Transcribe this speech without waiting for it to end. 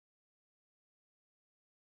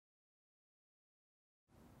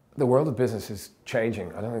The world of business is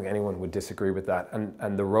changing. I don't think anyone would disagree with that.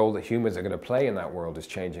 And the role that humans are going to play in that world is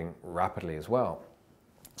changing rapidly as well.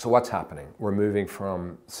 So what's happening? We're moving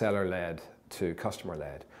from seller-led to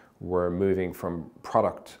customer-led. We're moving from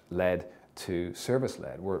product-led to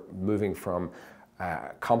service-led. We're moving from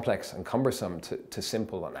complex and cumbersome to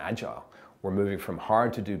simple and agile. We're moving from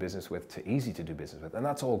hard to do business with to easy to do business with. And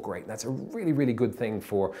that's all great. That's a really, really good thing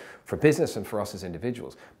for business and for us as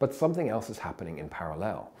individuals. But something else is happening in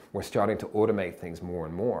parallel. We're starting to automate things more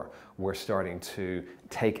and more. We're starting to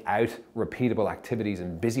take out repeatable activities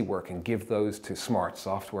and busy work and give those to smart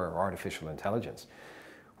software or artificial intelligence,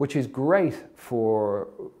 which is great for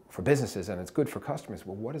businesses and it's good for customers.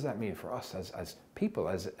 Well, what does that mean for us as people,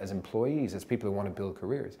 as employees, as people who want to build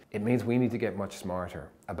careers? It means we need to get much smarter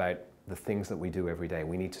about the things that we do every day.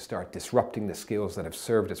 We need to start disrupting the skills that have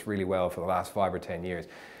served us really well for the last 5 or 10 years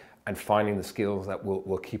and finding the skills that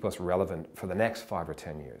will keep us relevant for the next 5 or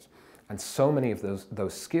 10 years. And so many of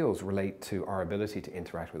those skills relate to our ability to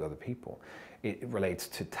interact with other people. It relates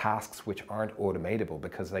to tasks which aren't automatable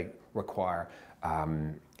because they require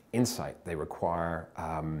insight. They require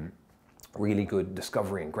really good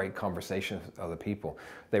discovery and great conversation with other people.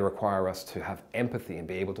 They require us to have empathy and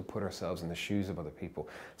be able to put ourselves in the shoes of other people.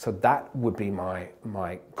 So that would be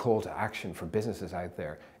my call to action for businesses out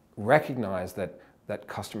there. Recognize that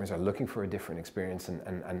customers are looking for a different experience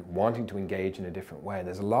and wanting to engage in a different way.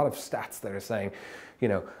 There's a lot of stats that are saying, you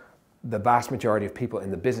know, the vast majority of people in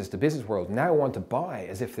the business-to-business world now want to buy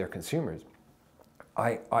as if they're consumers.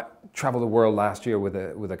 I traveled the world last year with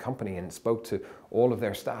a company and spoke to all of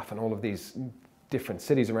their staff in all of these different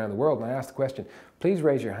cities around the world, and I asked the question, please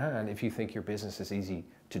raise your hand if you think your business is easy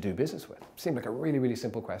to do business with. It seemed like a really, really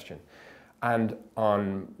simple question. And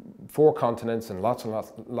on 4 continents and lots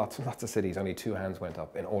of cities, only 2 hands went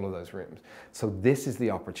up in all of those rooms. So this is the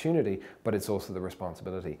opportunity, but it's also the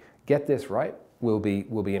responsibility. Get this right, we'll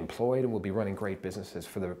be employed and we'll be running great businesses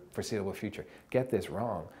for the foreseeable future. Get this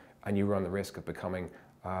wrong, and you run the risk of becoming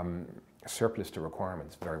surplus to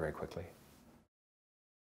requirements very, very quickly.